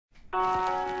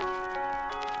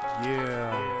Yeah,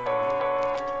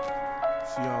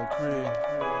 it's Young-Cree,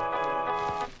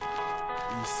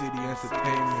 E-City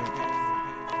Entertainment.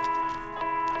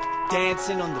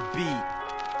 Dancing on the beat.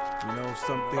 You know,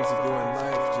 some things to do in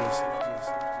life just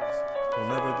will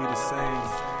never be the same.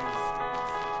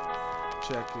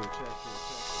 Check it.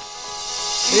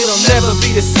 It'll never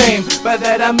be the same, by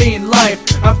that I mean life.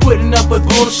 I'm putting up with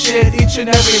bullshit each and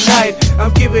every night.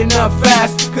 I'm giving up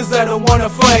fast, cause I don't wanna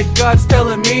fight. God's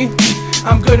telling me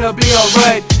I'm gonna be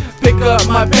alright. Pick up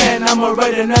my pen, I'ma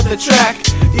write another track.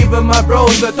 Even my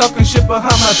bros are talking shit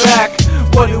behind my back.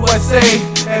 What do I say,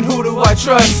 and who do I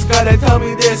trust? Gotta tell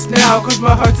me this now, cause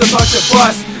my heart's about to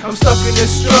bust. I'm stuck in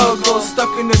this struggle,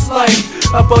 stuck in this life,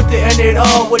 about to end it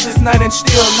all with this 9-inch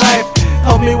steel knife.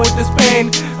 Help me with this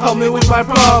pain, help me with my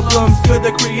problems. You're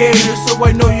the creator, so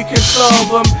I know you can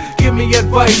solve them. Give me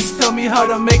advice, tell me how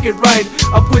to make it right.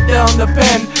 I'll put down the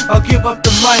pen, I'll give up the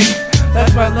mic.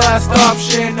 That's my last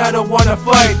option, I don't wanna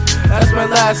fight. That's my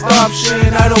last option,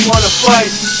 I don't wanna fight.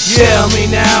 Tell me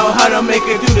now how to make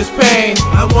it through this pain.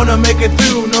 I wanna make it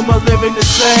through, no more living the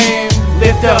same.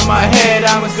 Lift up my head,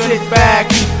 I'ma sit back.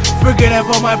 Forget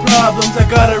about my problems, I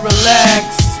gotta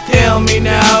relax. Tell me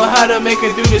now how to make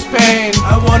it through this pain.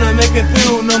 I wanna make it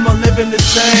through, no more living the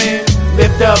same.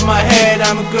 Lift up my head,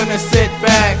 I'm gonna sit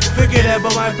back. Forget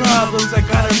about my problems, I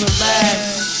gotta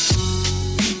relax.